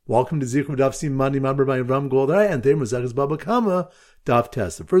Welcome to Zichru Daf Simani Mamber by Ram Goldar and They Muzak's Bava Kamma Daf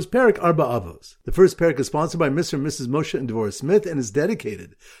Test. The first parak, Arba Avos. The first parak is sponsored by Mr. and Mrs. Moshe and Devorah Smith and is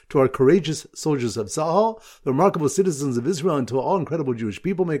dedicated to our courageous soldiers of Tzahal, the remarkable citizens of Israel, and to all incredible Jewish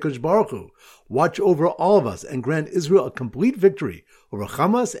people. May Kodesh Baruch Hu watch over all of us and grant Israel a complete victory over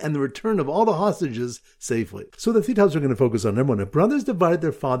Hamas and the return of all the hostages safely. So the three topics we're going to focus on. Number one, if brothers divided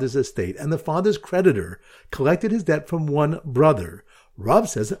their father's estate and the father's creditor collected his debt from one brother, Rav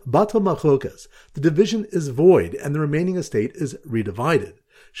says, Batal Machokas, the division is void and the remaining estate is redivided.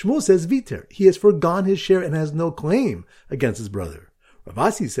 Shmuel says, Viter, he has forgone his share and has no claim against his brother. Rav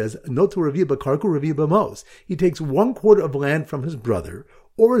Asi says, Notu Ravi Bakarku Ravi Bamos, he takes 1/4 of land from his brother,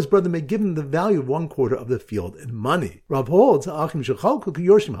 or his brother may give him the value of 1/4 of the field in money. Rav holds, Achim Shechalku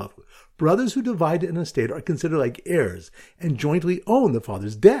Yorshim Hafu, brothers who divide an estate are considered like heirs and jointly own the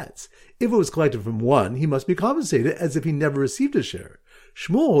father's debts. If it was collected from one, he must be compensated as if he never received a share.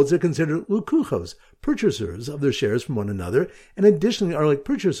 Shmuel holds they're considered lukuchos, purchasers of their shares from one another, and additionally are like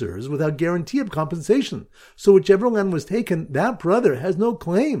purchasers without guarantee of compensation. So whichever land was taken, that brother has no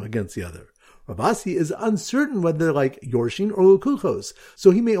claim against the other. Rav Asi is uncertain whether they're like Yorshin or lukuchos,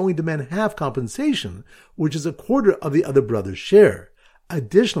 so he may only demand half compensation, which is 1/4 of the other brother's share.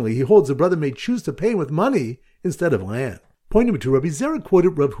 Additionally, he holds the brother may choose to pay with money instead of land. Point number two, Rabbi Zera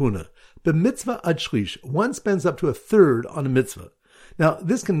quoted Rav Huna, "B'mitzvah ad shlish, one spends up to 1/3 on a mitzvah." Now,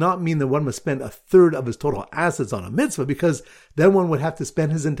 this cannot mean that one must spend 1/3 of his total assets on a mitzvah, because then one would have to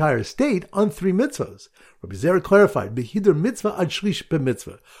spend his entire estate on 3 mitzvahs. Rabbi Zera clarified, "Behidr mitzvah ad shlish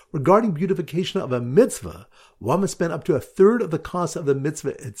b'mitzvah." Regarding beautification of a mitzvah, one must spend up to 1/3 of the cost of the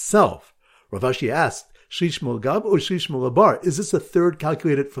mitzvah itself. Rav Ashi asked, Shlish Mulgab or Shlish Mulabar? Is this 1/3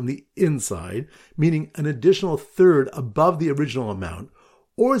 calculated from the inside, meaning an additional 1/3 above the original amount,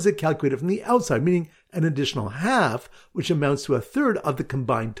 or is it calculated from the outside, meaning an additional half, which amounts to 1/3 of the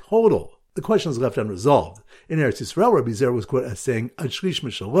combined total? The question is left unresolved. In Eretz Yisrael, Rabbi Zera was quoted as saying, Ad shlish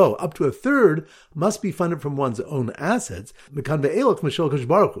mishalo, up to 1/3 must be funded from one's own assets. Mekan ve'elok mishal Kodesh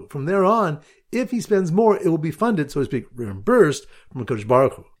Baruch Hu. From there on, if he spends more, it will be funded, so to speak, reimbursed from Kodesh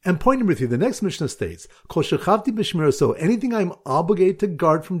Baruch Hu. And point number 3, the next Mishnah states, Kol shechavti b'shmira, so anything I am obligated to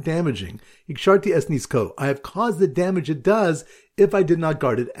guard from damaging, iksharti es nisko, I have caused the damage it does if I did not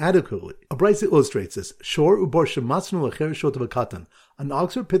guard it adequately. A brayso illustrates this. Shor ubor shematznu lecher shot of a katan, an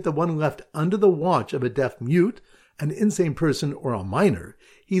ox or pit that one left under the watch of a deaf mute, an insane person, or a minor,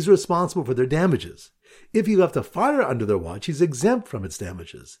 he's responsible for their damages. If he left a fire under their watch, he's exempt from its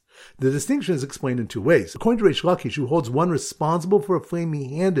damages. The distinction is explained in 2 ways. According to Reish Lakish, who holds one responsible for a flame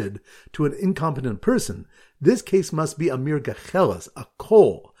he handed to an incompetent person, this case must be a mir gachelas, a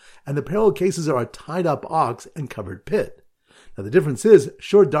coal, and the parallel cases are a tied-up ox and covered pit. Now the difference is,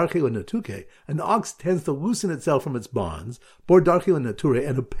 shor darche natuke, an ox tends to loosen itself from its bonds, bor darche nature,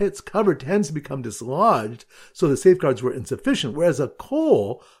 and a pit's cover tends to become dislodged, so the safeguards were insufficient, whereas a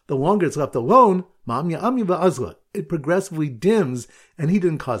coal, the longer it's left alone, ma'amya amya va'azla, it progressively dims, and he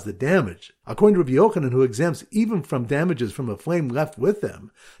didn't cause the damage. According to Rabbi Yochanan, who exempts even from damages from a flame left with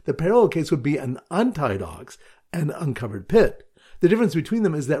them, the parallel case would be an untied ox and uncovered pit. The difference between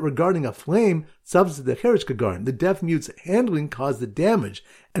them is that regarding a flame, the deaf mute's handling caused the damage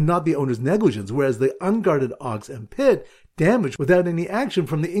and not the owner's negligence, whereas the unguarded ox and pit damaged without any action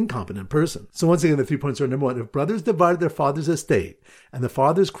from the incompetent person. So once again, the 3 points are: number 1, if brothers divided their father's estate and the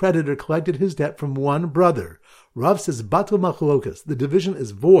father's creditor collected his debt from one brother, Rav says, Batal Machlokas, the division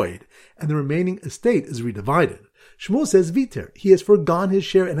is void and the remaining estate is redivided. Shmuel says, Viter, he has forgone his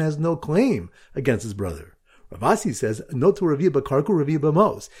share and has no claim against his brother. Rav Asi says, Notu Ravi Bakarku Ravi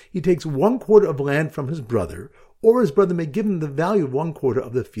Bamos, he takes 1/4 of land from his brother, or his brother may give him the value of 1/4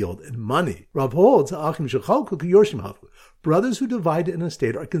 of the field in money. Rav holds, Achim Shechalku Yorshim Hafu, brothers who divide an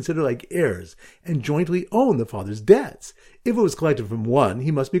estate are considered like heirs and jointly own the father's debts. If it was collected from one,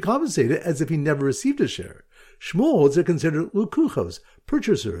 he must be compensated as if he never received a share. Shmuel holds they're considered lukuchos,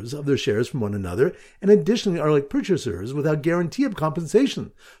 purchasers of their shares from one another, and additionally are like purchasers without guarantee of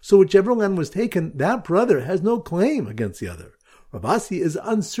compensation. So whichever land was taken, that brother has no claim against the other. Rav Asi is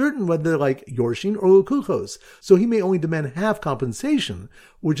uncertain whether they're like Yorshin or lukuchos, so he may only demand half compensation,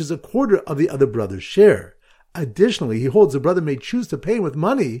 which is 1/4 of the other brother's share. Additionally, he holds the brother may choose to pay with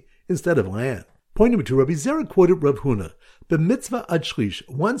money instead of land. Point number 2, Rabbi Zera quoted Rav Huna, "B'mitzvah ad shlish,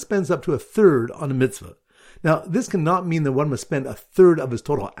 one spends up to 1/3 on a mitzvah." Now, this cannot mean that one must spend 1/3 of his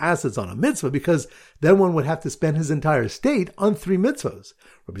total assets on a mitzvah, because then one would have to spend his entire estate on 3 mitzvahs.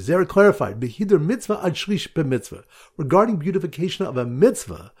 Rabbi Zera clarified, "Behidr mitzvah ad shlish b'mitzvah." Regarding beautification of a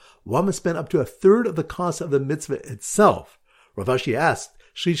mitzvah, one must spend up to 1/3 of the cost of the mitzvah itself. Rav Ashi asked,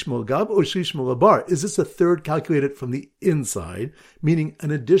 shlish mulgab or shlish mulabar? Is this a third calculated from the inside, meaning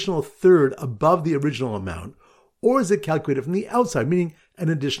an additional third above the original amount, or is it calculated from the outside, meaning an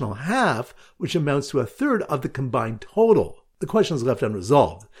additional half, which amounts to a third of the combined total? The question is left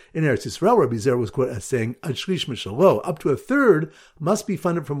unresolved. In Eretz Yisrael, Rabbi Zer was quoted as saying, Ad shlish mishalo, up to a third must be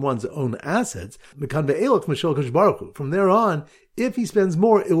funded from one's own assets. Mekan ve'elok mishal Kodesh Baruch Hu. From there on, if he spends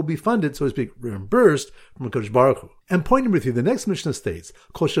more, it will be funded, so to speak, reimbursed from Kodesh Baruch Hu. And point number 3, the next Mishnah states,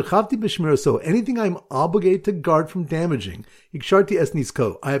 Kol shechavti b'shmira, so anything I am obligated to guard from damaging, yiksharti es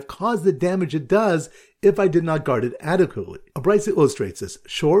nisko, I have caused the damage it does if I did not guard it adequately. A brayso illustrates this.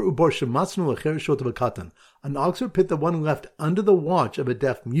 Shor ubor shematznu lecher shot v'katan. An ox or pit, the one left under the watch of a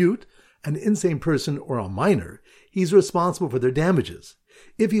deaf mute, an insane person, or a minor, he's responsible for their damages.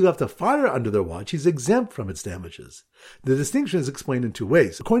 If he left a fire under their watch, he's exempt from its damages. The distinction is explained in 2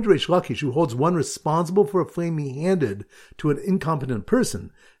 ways. According to Reish Lakish, who holds one responsible for a flame he handed to an incompetent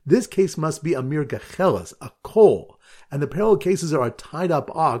person, this case must be a mere gechelas, a coal, and the parallel cases are a tied-up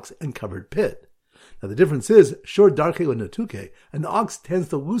ox and covered pit. Now the difference is, shor darche lenatuke, an ox tends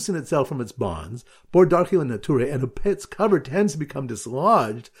to loosen itself from its bonds, bor darche lenature, and a pit's cover tends to become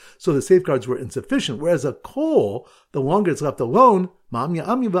dislodged, so the safeguards were insufficient, whereas a coal, the longer it's left alone, ma'amya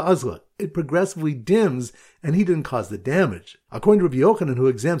amya va'azla, it progressively dims, and he didn't cause the damage. According to Rabbi Yochanan, who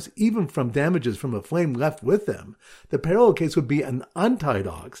exempts even from damages from a flame left with them, the parallel case would be an untied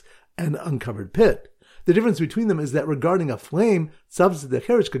ox and uncovered pit. The difference between them is that regarding a flame, substance the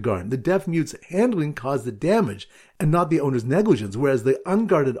cherish kagarn, the deaf mute's handling caused the damage, and not the owner's negligence, whereas the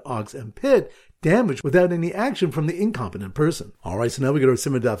unguarded ox and pit damaged without any action from the incompetent person. Alright, so now we go to our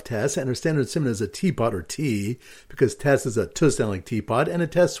Simon Daf Tess, and our standard Simon is a teapot or tea, because Tess is a to sound like teapot, and a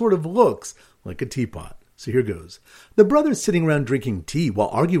Tess sort of looks like a teapot. So here goes. The brothers sitting around drinking tea while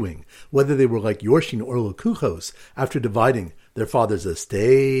arguing whether they were like Yorshin or Lukuchos after dividing their father's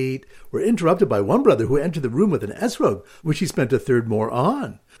estate were interrupted by one brother who entered the room with an esrog, which he spent a third more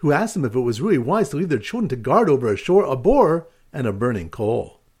on, who asked them if it was really wise to leave their children to guard over a shore, a boar, and a burning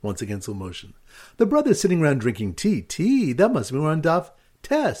coal. Once again, slow motion. The brothers sitting around drinking tea, that must be on Daf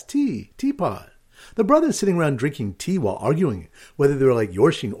Tess, teapot. The brothers sitting around drinking tea while arguing whether they were like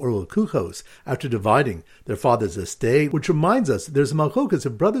Yorshin or Lukuchos after dividing their father's estate, which reminds us there's a malchokas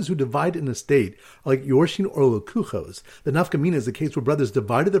of brothers who divide an estate are like Yorshin or Lukuchos. The nafkamina is the case where brothers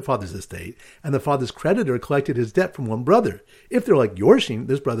divided their father's estate and the father's creditor collected his debt from one brother. If they're like Yorshin,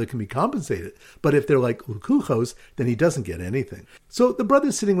 this brother can be compensated, but if they're like Lukuchos, then he doesn't get anything. So the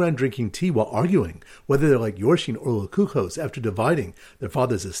brothers sitting around drinking tea while arguing whether they're like Yorshin or Lukuchos after dividing their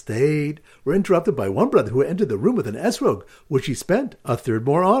father's estate were interrupted by one brother who entered the room with an esrog, which he spent a third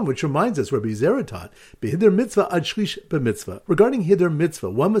more on, which reminds us Rabbi Zera taught, Behidr mitzvah ad shlish b'mitzvah. Regarding hidr mitzvah,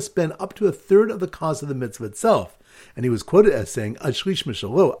 one must spend up to a third of the cost of the mitzvah itself. And he was quoted as saying, Ad shlish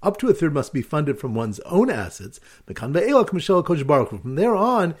mishalo, up to a third must be funded from one's own assets. Mekan ve'elok mishal Kodesh Baruch Hu. From there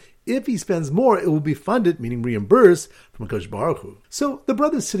on, if he spends more, it will be funded, meaning reimbursed, from Kodesh Baruch Hu. So the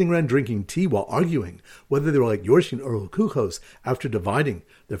brothers sitting around drinking tea while arguing whether they were like Yorshin or Lukuchos after dividing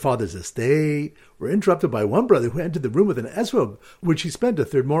their father's estate were interrupted by one brother who entered the room with an esrog, which he spent a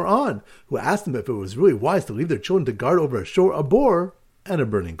third more on, who asked them if it was really wise to leave their children to guard over a shore, a boar, and a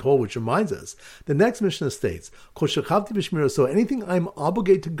burning coal, which reminds us. The next Mishnah states, Kol shechavti b'shmira, so anything I am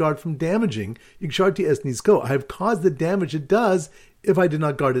obligated to guard from damaging, yiksharti es nisko, I have caused the damage it does if I did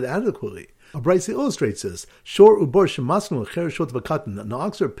not guard it adequately. A brayso illustrates this. Shor ubor shemasnu l'chereshot v'katan, an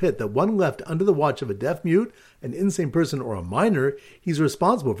ox or pit that one left under the watch of a deaf mute, an insane person, or a minor, he's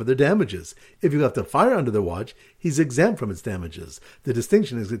responsible for their damages. If he left a fire under their watch, he's exempt from its damages. The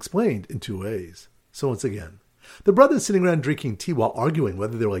distinction is explained in 2 ways. So once again, the brothers sitting around drinking tea while arguing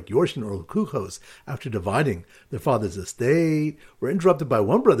whether they were like Yorshin or Lukuchos after dividing their father's estate were interrupted by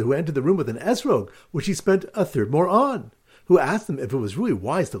one brother who entered the room with an esrog, which he spent a third more on, who asked them if it was really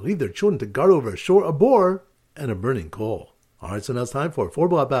wise to leave their children to guard over a shore, a boar, and a burning coal. Alright, so now it's time for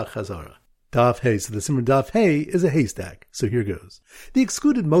Ba'Bach Chazara. Daf Hey. So the Simmer Daf Hey is a haystack. So here goes. The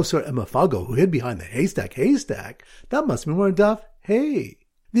excluded Moser and Mafago who hid behind the haystack, that must be more Daf Hey.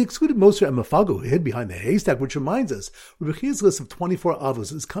 The excluded Moser and Mafago who hid behind the haystack, which reminds us, Rabbi Chia's list of 24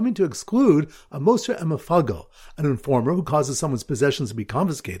 avos is coming to exclude a Moser and Mafago, an informer who causes someone's possessions to be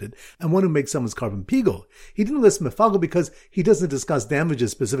confiscated, and one who makes someone's carbon pigel. He didn't list Mafago because he doesn't discuss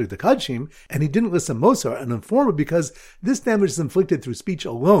damages specific to Kadshim, and he didn't list a Moser, an informer, because this damage is inflicted through speech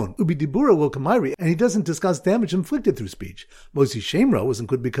alone, Ubi Dibura lo Kamairi, and he doesn't discuss damage inflicted through speech. Mosi Shemra was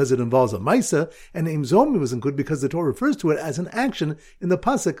included because it involves a Maisa, and Aim Zomi was included because the Torah refers to it as an action in the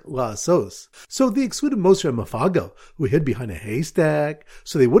Pasuk pasuk la'asos. So they excluded Moser and Mafagel, who hid behind a haystack,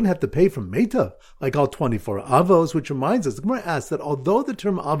 so they wouldn't have to pay from Meitav, like all 24 avos, which reminds us, the Gemara asks that although the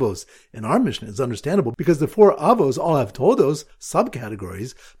term avos in our Mishnah is understandable because the 4 avos all have toldos,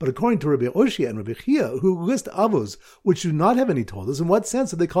 subcategories, but according to Rabbi Oshia and Rabbi Chia, who list avos which do not have any toldos, in what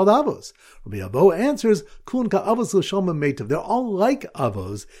sense are they called avos? Rabbi Abo answers, Kulun ka avos l'shalma meitav. They're all like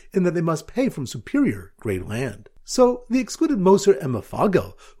avos in that they must pay from superior great land. So they excluded Moser and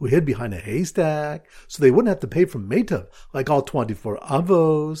Mafagel, who hid behind a haystack, so they wouldn't have to pay from Meitav, like all 24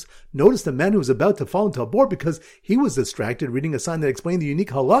 avos. Notice the man who was about to fall into a bore because he was distracted reading a sign that explained the unique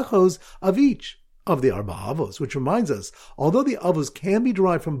halachos of each of the Arba Avos, which reminds us, although the Avos can be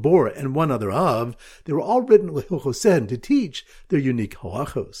derived from Bor and one other Av, they were all written L'Hilchosen to teach their unique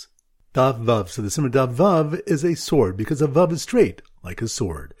halachos. Dav Vav, so the Simmer Dav Vav is a sword because a Vav is straight, like a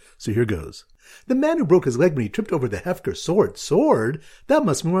sword. So here goes. The man who broke his leg when he tripped over the Hefker sword, that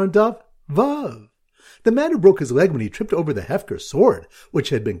must be on Dav Vav. The man who broke his leg when he tripped over the Hefker sword, which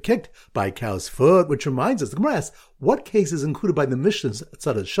had been kicked by a cow's foot, which reminds us, the Gemara asks, what case is included by the Mishnah's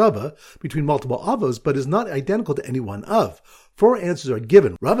Tzad Shava between multiple avos, but is not identical to any one of? 4 answers are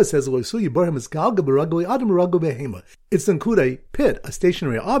given. Rava says, it's to include a pit, a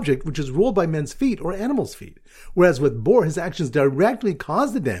stationary object, which is rolled by men's feet or animals' feet. Whereas with Bor, his actions directly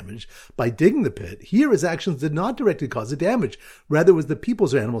caused the damage by digging the pit. Here, his actions did not directly cause the damage. Rather, it was the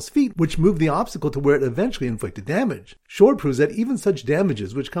people's or animals' feet which moved the obstacle to where it eventually inflicted damage. Shor proves that even such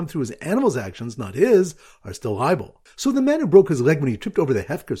damages which come through his animal's actions, not his, are still liable. So the man who broke his leg when he tripped over the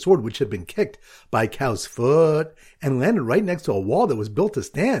Hefker sword, which had been kicked by a cow's foot, and landed right next to a wall that was built to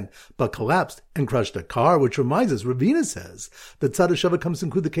stand, but collapsed and crushed a car, which reminds us, Ravina says, that Tzad Shava comes to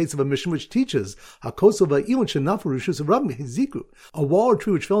include the case of a mission which teaches a wall or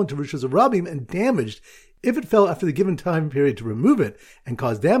tree which fell into Rishus of Rabim and damaged. If it fell after the given time period to remove it and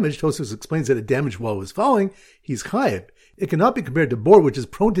caused damage, Tosfos explains that it damaged while it was falling, he's chayiv. It cannot be compared to Bor, which is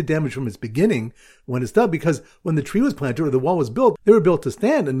prone to damage from its beginning when it's done, because when the tree was planted or the wall was built, they were built to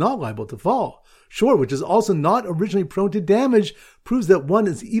stand and not liable to fall. Shor, which is also not originally prone to damage, proves that one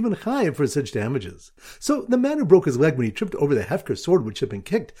is even chayiv for such damages. So the man who broke his leg when he tripped over the Hefker sword, which had been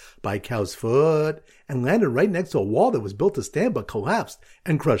kicked by a cow's foot, and landed right next to a wall that was built to stand but collapsed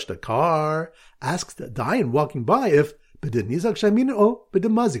and crushed a car, asks the Dayan walking by if B'din Shaminan or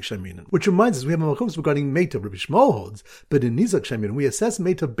B'din Shaminan. Which reminds us, we have a machoms regarding Meitav. Rabbi Shmuel holds, B'din Shaminan, we assess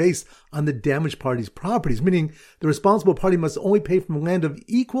Meitav based on the damaged party's properties, meaning the responsible party must only pay from land of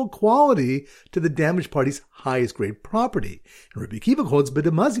equal quality to the damaged party's highest grade property. And Rabbi Kiva holds,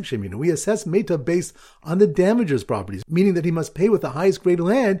 B'din Shaminan, we assess Meitav based on the damager's properties, meaning that he must pay with the highest grade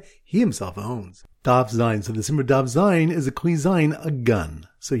land he himself owns. Dav Zayin, so the Simmer Dav Zayin is a Kli Zayin, a gun.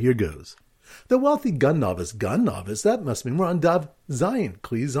 So here goes. The wealthy gun novice, that must mean we're on Dav Zayin,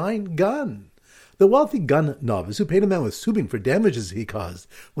 Kli Zayin, gun. The wealthy gun novice who paid a man with subin for damages he caused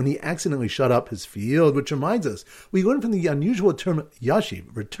when he accidentally shut up his field, which reminds us, we learn from the unusual term yashiv,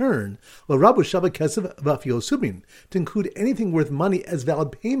 return, l'rabu shava kesev v'afil subin, to include anything worth money as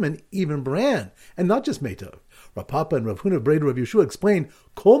valid payment, even brand, and not just meitav. Rav Papa and Rav Huna Breda Rav Yeshua explain,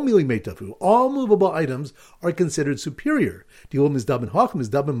 Kol mili meitafu, all movable items are considered superior. Diol mizdabin hachim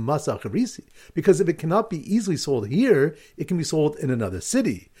mizdabin masacharisi, because if it cannot be easily sold here, it can be sold in another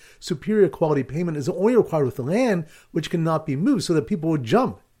city. Superior quality payment is only required with the land which cannot be moved, so that people would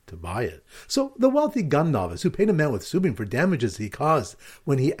jump to buy it. So the wealthy gun novice who paid a man with subin for damages he caused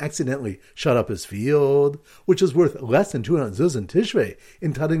when he accidentally shut up his field, which was worth less than 200 zuz in Tishrei,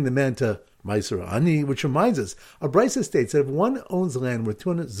 entitling the man to Meiser Ani, which reminds us, a brisa states that if one owns land worth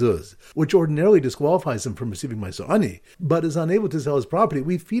 200 zuz, which ordinarily disqualifies him from receiving Meiser Ani, but is unable to sell his property,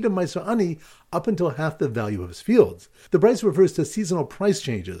 we feed him Meiser Ani up until half the value of his fields. The brisa refers to seasonal price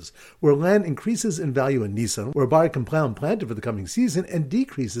changes, where land increases in value in Nisan, where a buyer can plant it for the coming season, and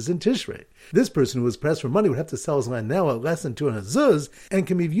decreases in Tishrei. This person who was pressed for money would have to sell his land now at less than 200 zuz, and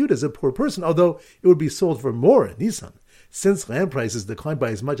can be viewed as a poor person, although it would be sold for more in Nisan. Since land prices declined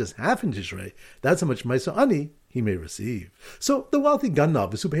by as much as half in Tishrei, that's how much Meiser Ani he may receive. So the wealthy gun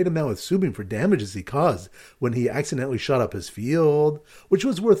novice who paid a man with subin for damages he caused when he accidentally shot up his field, which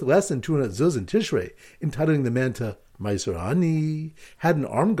was worth less than 200 zuz in Tishrei, entitling the man to Meiser Ani, had an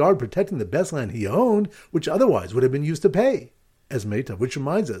armed guard protecting the best land he owned, which otherwise would have been used to pay as meitav, which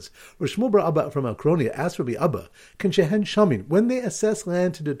reminds us, Rosh Shmuel bar Abba from Akronia asked Rabbi Abba, can shehen shamin, when they assess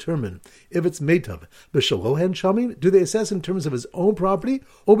land to determine if it's meitav, b'shalo hen shamin, do they assess in terms of his own property,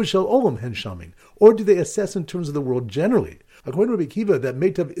 or b'shal olam hen shamin, or do they assess in terms of the world generally? According to Rabbi Kiva, that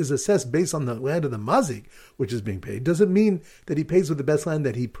Meitav is assessed based on the land of the Mazik, which is being paid, doesn't mean that he pays with the best land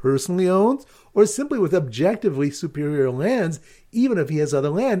that he personally owns, or simply with objectively superior lands, even if he has other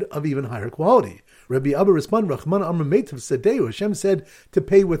land of even higher quality. Rabbi Abba responded, Rachman Amar Meitav Sadeu, Hashem said to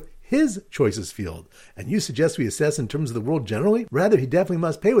pay with his choicest field. And you suggest we assess in terms of the world generally? Rather, he definitely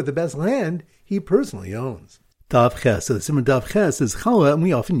must pay with the best land he personally owns. Dav Ches. So the Simon Dav Ches is challah, and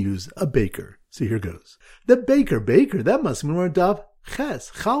we often use a baker. So here goes. The baker, that must mean we're Dav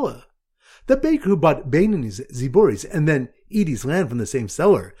Ches, challah. The baker who bought Beinoni's, Ziboris, and then Edie's land from the same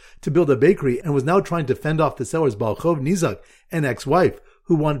seller to build a bakery and was now trying to fend off the seller's Baal Chov Nizak and ex-wife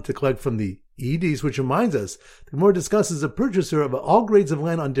who wanted to collect from the Edis, which reminds us, the Gemara discusses a purchaser of all grades of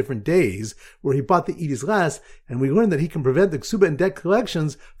land on different days, where he bought the Edis last, and we learned that he can prevent the Ksuba and debt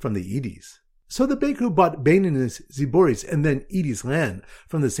collections from the Edis. So the baker who bought Beinoni's, Ziboris, and then Edie's land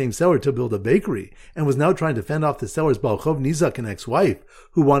from the same seller to build a bakery, and was now trying to fend off the seller's Baal Chov Nizak and ex-wife,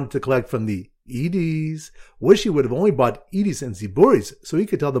 who wanted to collect from the Edis, wish he would have only bought Edis and Ziboris, so he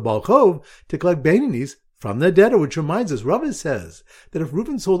could tell the Baal Chov to collect Beinoni's from the debtor, which reminds us, Rava says that if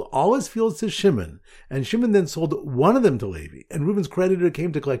Reuven sold all his fields to Shimon, and Shimon then sold one of them to Levi, and Reuven's creditor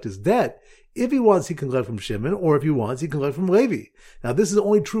came to collect his debt, if he wants, he can collect from Shimon, or if he wants, he can collect from Levi. Now, this is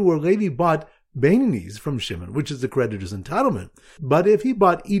only true where Levi bought Beinoni's from Shimon, which is the creditor's entitlement. But if he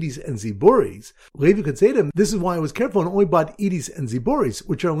bought Edis and Ziboris, Levi could say to him, this is why I was careful and only bought Edis and Ziboris,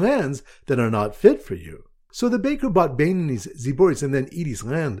 which are lands that are not fit for you. So the baker bought Beinoni's, Ziboris, and then Edie's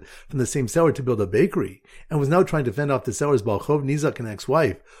land from the same seller to build a bakery, and was now trying to fend off the seller's Baal Chov Nizak and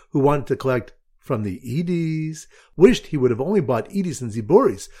ex-wife, who wanted to collect from the Edis, wished he would have only bought Edis and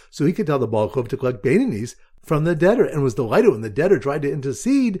Ziboris, so he could tell the Baal Chov to collect Beinoni's from the debtor, and was delighted when the debtor tried to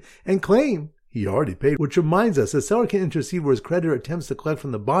intercede and claim he already paid, which reminds us, a seller can intercede where his creditor attempts to collect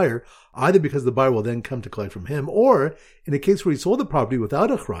from the buyer, either because the buyer will then come to collect from him, or in a case where he sold the property without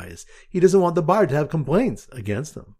a chrayas, he doesn't want the buyer to have complaints against him.